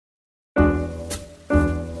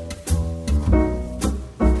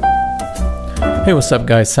Hey, what's up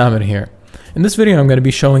guys, Salmon here. In this video I'm going to be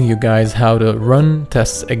showing you guys how to run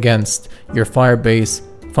tests against your Firebase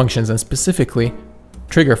functions and specifically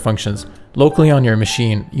trigger functions locally on your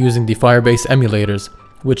machine using the Firebase emulators,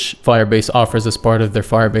 which Firebase offers as part of their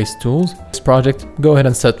Firebase tools. This project, go ahead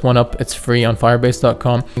and set one up, it's free on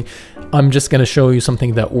firebase.com. I'm just going to show you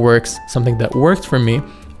something that works, something that worked for me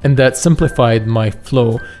and that simplified my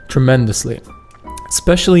flow tremendously.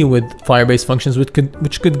 Especially with Firebase functions, which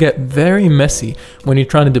could get very messy when you're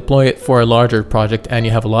trying to deploy it for a larger project and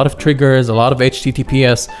you have a lot of triggers, a lot of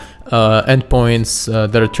HTTPS endpoints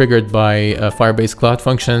that are triggered by Firebase Cloud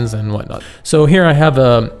Functions and whatnot. So here I have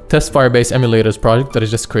a test Firebase emulators project that I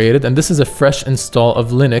just created, and this is a fresh install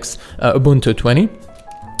of Linux Ubuntu 20.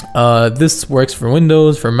 This works for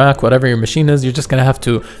Windows, for Mac, whatever your machine is. You're just going to have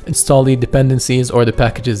to install the dependencies or the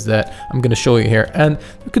packages that I'm going to show you here. And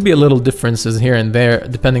there could be a little differences here and there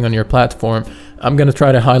depending on your platform. I'm going to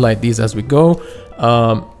try to highlight these as we go.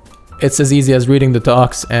 It's as easy as reading the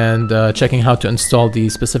docs and checking how to install the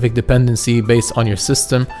specific dependency based on your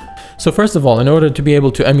system. So first of all, in order to be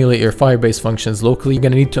able to emulate your Firebase functions locally, you're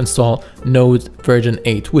going to need to install Node version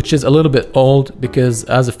 8, which is a little bit old because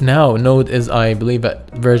as of now, Node is, I believe, at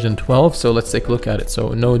version 12. So let's take a look at it. So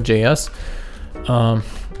Node.js.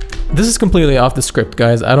 This is completely off the script,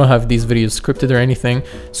 guys. I don't have these videos scripted or anything.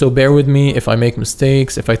 So bear with me if I make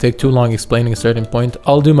mistakes, if I take too long explaining a certain point.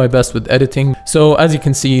 I'll do my best with editing. So as you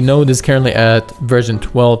can see, Node is currently at version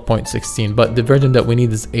 12.16, but the version that we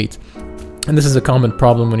need is 8. And this is a common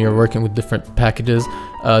problem when you're working with different packages.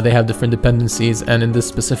 They have different dependencies, and in this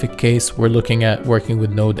specific case, we're looking at working with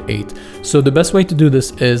Node 8. So the best way to do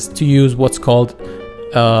this is to use what's called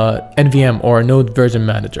NVM or Node Version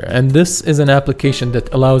Manager. And this is an application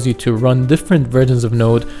that allows you to run different versions of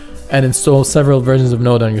Node and install several versions of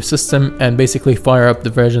Node on your system and basically fire up the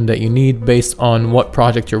version that you need based on what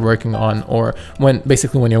project you're working on or when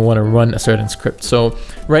you want to run a certain script. So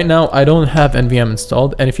right now I don't have NVM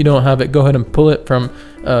installed, and if you don't have it, go ahead and pull it from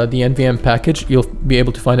the NVM package. You'll be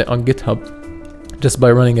able to find it on GitHub just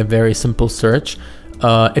by running a very simple search.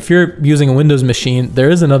 If you're using a Windows machine, there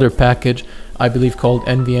is another package I believe called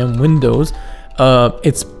NVM-Windows.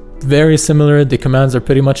 It's very similar. The commands are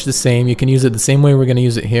pretty much the same. You can use it the same way we're going to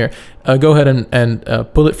use it here. Go ahead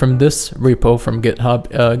and pull it from this repo from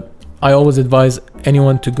GitHub. I always advise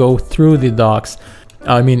anyone to go through the docs.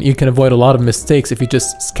 I mean, you can avoid a lot of mistakes if you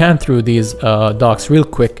just scan through these docs real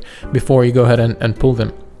quick before you go ahead and pull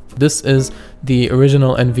them. This is the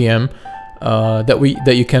original NVM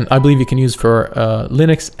that I believe you can use for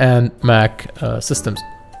Linux and Mac systems.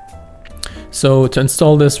 So to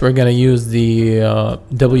install this, we're going to use the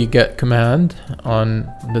wget command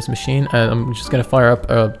on this machine, and I'm just going to fire up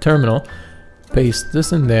a terminal, paste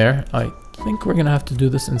this in there. I think we're going to have to do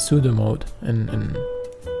this in sudo mode.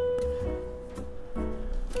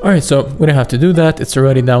 Alright, so we don't have to do that. It's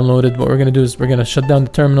already downloaded. What we're going to do is we're going to shut down the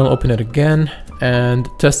terminal, open it again, and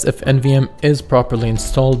test if NVM is properly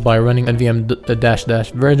installed by running NVM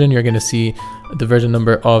version. You're going to see the version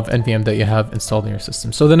number of NVM that you have installed in your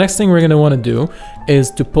system. So the next thing we're going to want to do is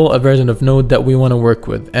to pull a version of Node that we want to work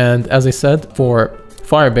with. And as I said, for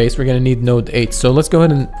Firebase, we're going to need Node 8. So let's go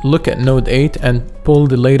ahead and look at Node 8 and pull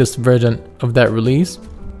the latest version of that release.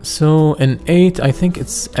 So in 8, I think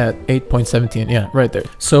it's at 8.17. Yeah, right there.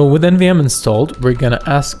 So with NVM installed, we're going to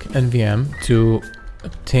ask NVM to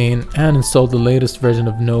obtain and install the latest version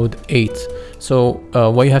of Node 8. So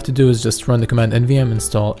what you have to do is just run the command nvm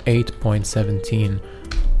install 8.17.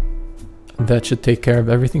 That should take care of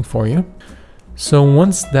everything for you. So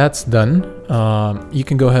once that's done, you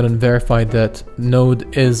can go ahead and verify that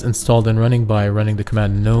Node is installed and running by running the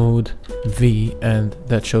command node v, and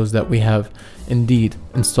that shows that we have indeed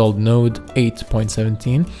installed Node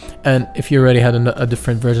 8.17. And if you already had a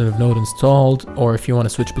different version of Node installed, or if you want to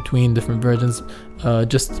switch between different versions,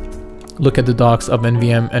 just look at the docs of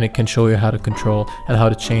NVM and it can show you how to control and how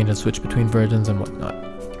to change and switch between versions and whatnot.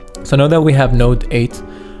 So now that we have Node 8,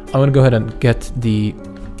 I'm going to go ahead and get the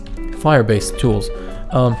Firebase tools.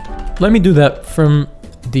 Let me do that from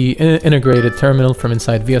the integrated terminal from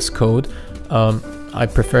inside VS Code. I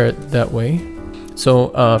prefer it that way. So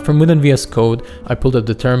from within VS Code, I pulled up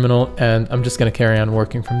the terminal and I'm just going to carry on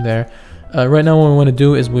working from there. Right now what we want to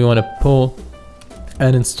do is we want to pull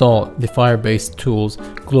and install the Firebase tools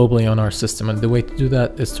globally on our system. And the way to do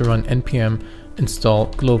that is to run npm install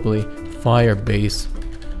globally Firebase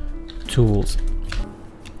tools.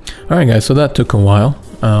 Alright guys, so that took a while.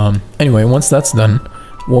 Anyway, once that's done,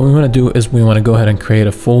 what we want to do is we want to go ahead and create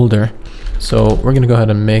a folder. So we're going to go ahead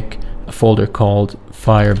and make a folder called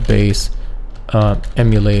Firebase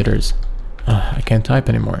emulators. I can't type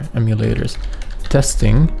anymore. Emulators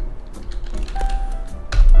testing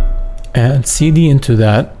and cd into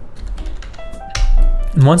that.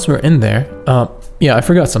 And once we're in there, yeah, I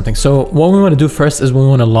forgot something. So what we want to do first is we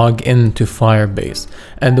want to log into Firebase.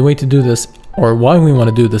 And the way to do this, or why we want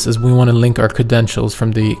to do this, is we want to link our credentials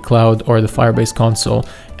from the cloud or the Firebase console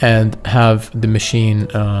and have the machine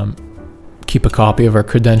keep a copy of our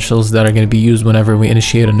credentials that are going to be used whenever we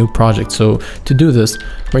initiate a new project. So to do this,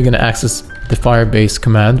 we're going to access the Firebase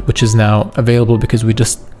command, which is now available because we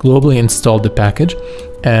just globally installed the package,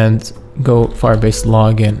 and go Firebase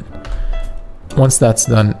login. Once that's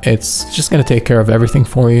done, it's just going to take care of everything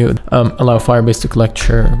for you. Allow Firebase to collect,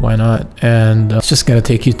 sure, why not? And it's just going to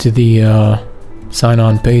take you to the sign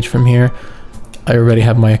on page from here. I already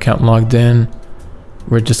have my account logged in.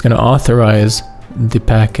 We're just going to authorize the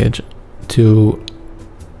package to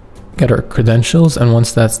get our credentials, and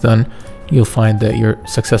once that's done, you'll find that you're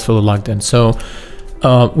successfully logged in. So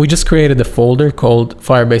we just created a folder called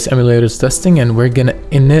Firebase Emulators Testing, and we're gonna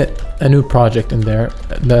init a new project in there.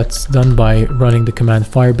 That's done by running the command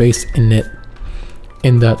Firebase init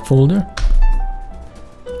in that folder.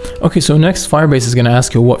 Okay, so next Firebase is gonna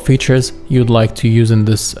ask you what features you'd like to use in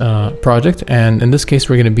this project, and in this case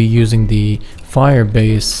we're gonna be using the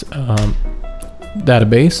Firebase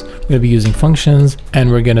database. We're going to be using functions,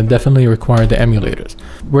 and we're going to definitely require the emulators.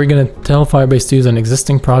 We're going to tell Firebase to use an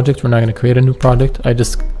existing project. We're not going to create a new project. I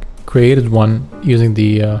just created one using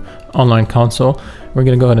the online console. We're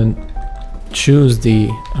going to go ahead and choose the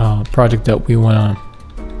project that we want to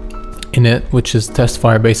init, which is test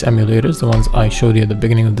Firebase emulators, the ones I showed you at the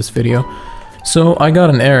beginning of this video. So I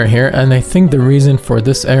got an error here, and I think the reason for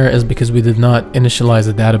this error is because we did not initialize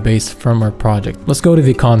a database from our project. Let's go to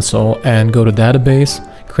the console and go to database,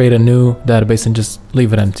 create a new database, and just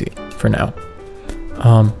leave it empty for now.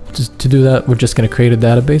 Just to do that, we're just going to create a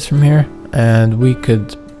database from here, and we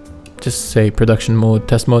could just say production mode,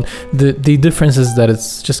 test mode. The difference is that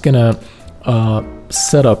it's just going to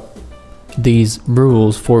set up these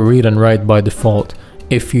rules for read and write by default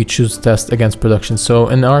if you choose test against production. So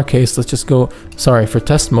in our case, let's just go, for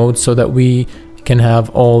test mode, so that we can have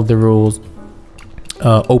all the rules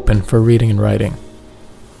open for reading and writing.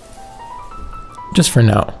 Just for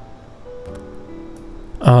now.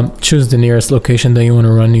 Choose the nearest location that you want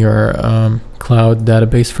to run your cloud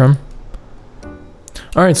database from.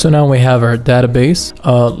 Alright, so now we have our database.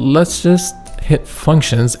 Let's just hit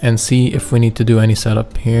functions and see if we need to do any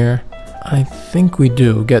setup here. I think we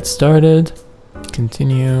do. Get started.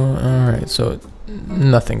 Continue. Alright, so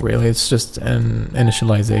nothing really, it's just an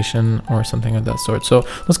initialization or something of that sort. So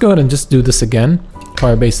let's go ahead and just do this again.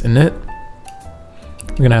 Firebase init.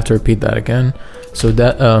 We're gonna have to repeat that again. So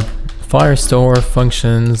that Firestore,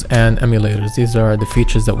 functions, and emulators, these are the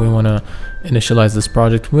features that we want to initialize this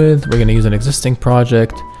project with. We're going to use an existing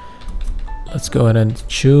project. Let's go ahead and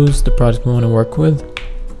choose the project we want to work with.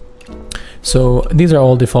 So these are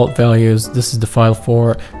all default values. This is the file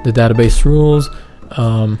for the database rules.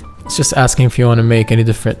 It's just asking if you want to make any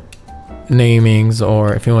different namings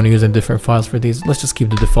or if you want to use different files for these. Let's just keep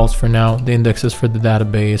the defaults for now. The indexes for the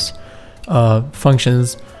database.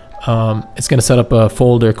 Functions. It's going to set up a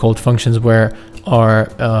folder called functions where our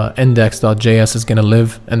index.js is going to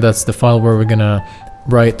live, and that's the file where we're going to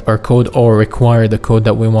write our code or require the code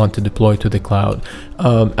that we want to deploy to the cloud.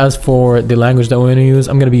 As for the language that we're going to use,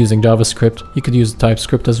 I'm going to be using JavaScript. You could use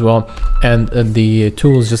TypeScript as well, and the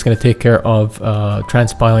tool is just going to take care of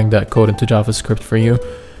transpiling that code into JavaScript for you.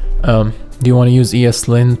 Do you want to use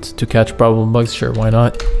ESLint to catch probable bugs? Sure, why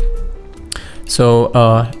not? So,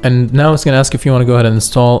 and now it's going to ask if you want to go ahead and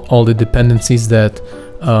install all the dependencies that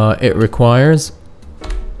it requires.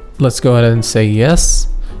 Let's go ahead and say yes.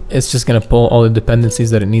 It's just going to pull all the dependencies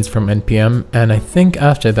that it needs from NPM. And I think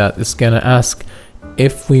after that, it's going to ask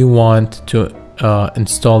if we want to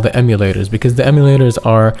install the emulators, because the emulators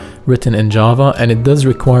are written in Java and it does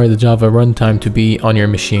require the Java runtime to be on your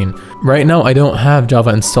machine. Right now I don't have Java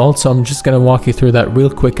installed, so I'm just going to walk you through that real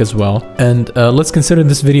quick as well. And let's consider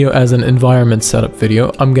this video as an environment setup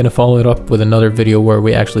video. I'm going to follow it up with another video where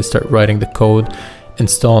we actually start writing the code,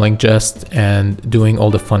 installing JEST, and doing all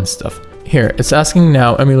the fun stuff. Here, it's asking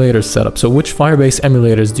now emulators setup. So which Firebase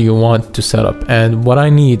emulators do you want to set up? And what I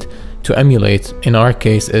need to emulate in our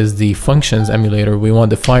case is the functions emulator. We want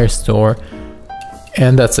the Firestore,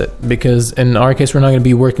 and that's it, because in our case we're not going to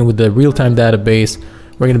be working with the real-time database.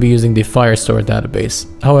 We're going to be using the Firestore database.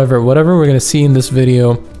 However, whatever we're going to see in this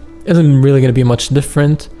video isn't really going to be much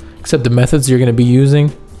different, except the methods you're going to be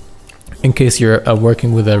using in case you're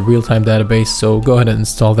working with a real-time database. So go ahead and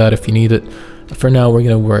install that if you need it. For now, we're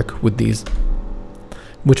going to work with these.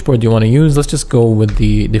 Which port do you want to use? Let's just go with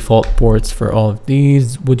the default ports for all of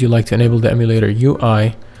these. Would you like to enable the emulator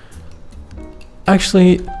UI?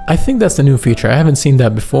 Actually, I think that's a new feature. I haven't seen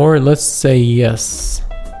that before. Let's say yes.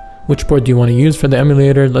 Which port do you want to use for the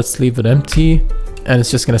emulator? Let's leave it empty, and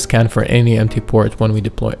it's just going to scan for any empty port when we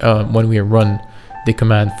deploy, when we run the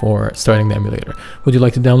command for starting the emulator. Would you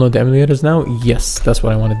like to download the emulators now? Yes, that's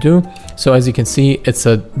what I want to do. So as you can see, it's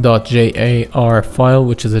a .jar file,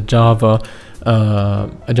 which is a Java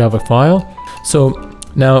file. So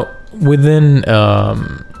now within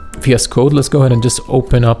VS Code, let's go ahead and just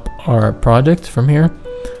open up our project from here.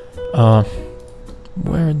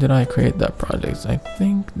 Where did I create that project? I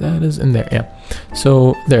think that is in there. Yeah.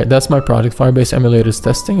 So there, that's my project, Firebase Emulators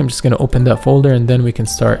Testing. I'm just going to open that folder, and then we can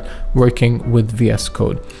start working with VS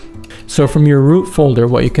Code. So from your root folder,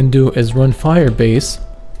 what you can do is run Firebase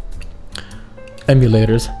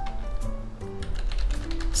Emulators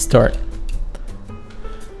start.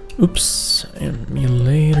 Oops,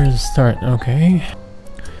 emulators start. Okay.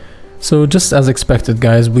 So just as expected,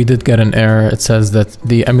 guys, we did get an error. It says that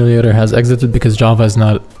the emulator has exited because Java is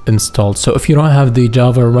not installed. So if you don't have the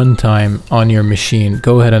Java runtime on your machine,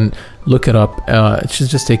 go ahead and look it up. It should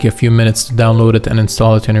just take you a few minutes to download it and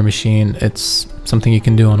install it on your machine. It's something you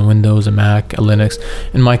can do on Windows, a Mac, a Linux.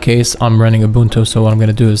 In my case, I'm running Ubuntu, so what I'm going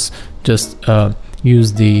to do is just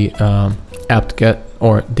use the apt-get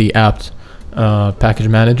or the apt package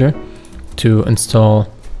manager to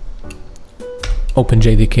install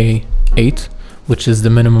OpenJDK 8, which is the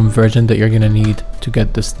minimum version that you're going to need to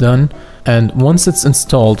get this done. And once it's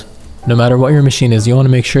installed, no matter what your machine is, you want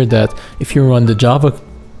to make sure that if you run the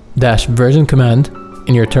java-version command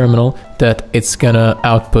in your terminal, that it's going to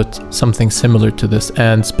output something similar to this,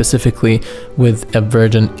 and specifically with a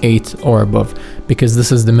version 8 or above, because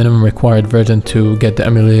this is the minimum required version to get the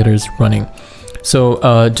emulators running.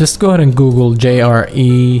 So just go ahead and Google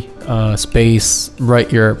JRE space,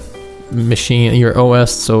 write your machine, your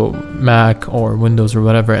OS, so Mac or Windows or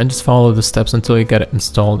whatever, and just follow the steps until you get it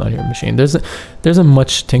installed on your machine. There's a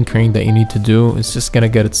much tinkering that you need to do. It's just gonna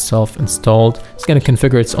get itself installed. It's gonna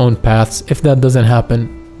configure its own paths. If that doesn't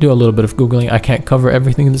happen, do a little bit of Googling. I can't cover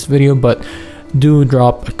everything in this video, but do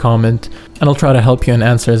drop a comment and I'll try to help you and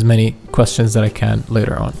answer as many questions that I can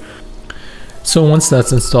later on. So once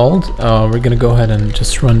that's installed, we're going to go ahead and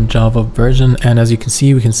just run Java version, and as you can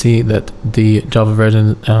see, we can see that the Java version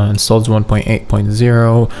installed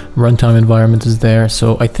 1.8.0, runtime environment is there.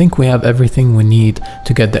 So I think we have everything we need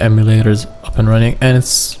to get the emulators up and running, and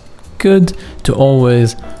it's good to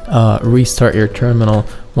always restart your terminal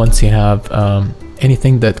once you have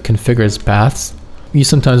anything that configures paths. You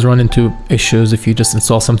sometimes run into issues if you just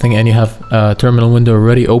install something and you have a terminal window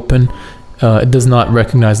already open. It does not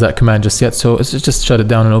recognize that command just yet, so it's just shut it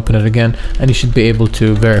down and open it again, and you should be able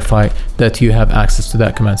to verify that you have access to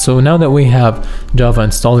that command. So now that we have Java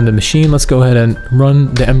installed in the machine, let's go ahead and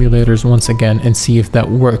run the emulators once again and see if that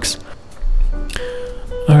works.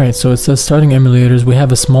 Alright, so it says starting emulators. We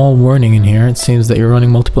have a small warning in here. It seems that you're running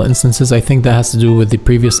multiple instances. I think that has to do with the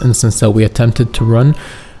previous instance that we attempted to run.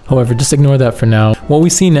 However, just ignore that for now. What we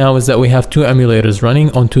see now is that we have two emulators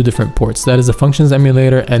running on two different ports. That is a functions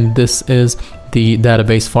emulator, and this is the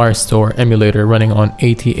database Firestore emulator running on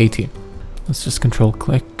 8080. Let's just control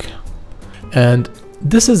click. And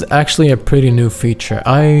this is actually a pretty new feature.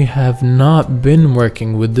 I have not been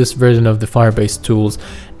working with this version of the Firebase tools,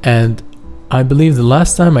 and I believe the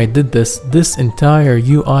last time I did this, this entire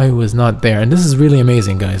UI was not there, and this is really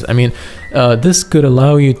amazing, guys. I mean, this could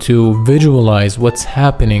allow you to visualize what's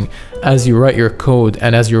happening as you write your code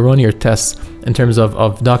and as you run your tests in terms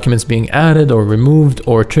of documents being added or removed,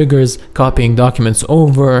 or triggers copying documents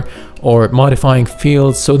over, or modifying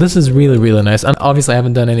fields. So this is really, really nice. And obviously I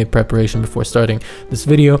haven't done any preparation before starting this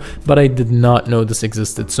video, but I did not know this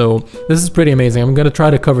existed. So this is pretty amazing. I'm going to try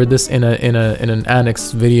to cover this in an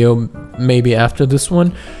annex video, maybe after this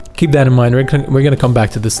one. Keep that in mind. We're going to come back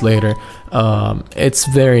to this later. It's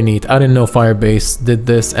very neat. I didn't know Firebase did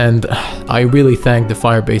this, and I really thank the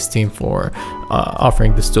Firebase team for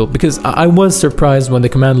offering this tool, because I was surprised when the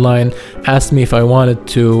command line asked me if I wanted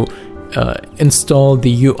to install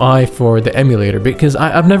the UI for the emulator, because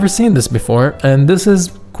I've never seen this before, and this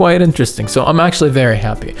is quite interesting. So I'm actually very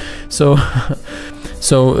happy. So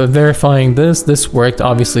verifying this worked.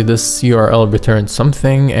 Obviously this URL returned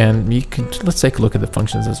something, and you can, let's take a look at the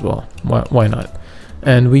functions as well. Why not?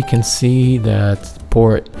 And we can see that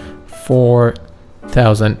port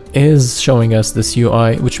 4000 is showing us this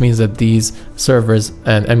UI, which means that these servers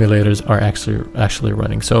and emulators are actually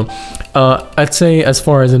running. So I'd say as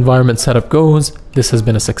far as environment setup goes, this has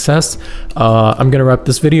been a success. I'm gonna wrap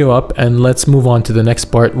this video up, and let's move on to the next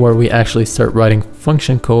part, where we actually start writing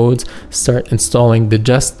function codes, start installing the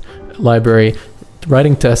JEST library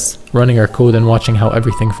writing tests, running our code, and watching how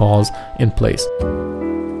everything falls in place.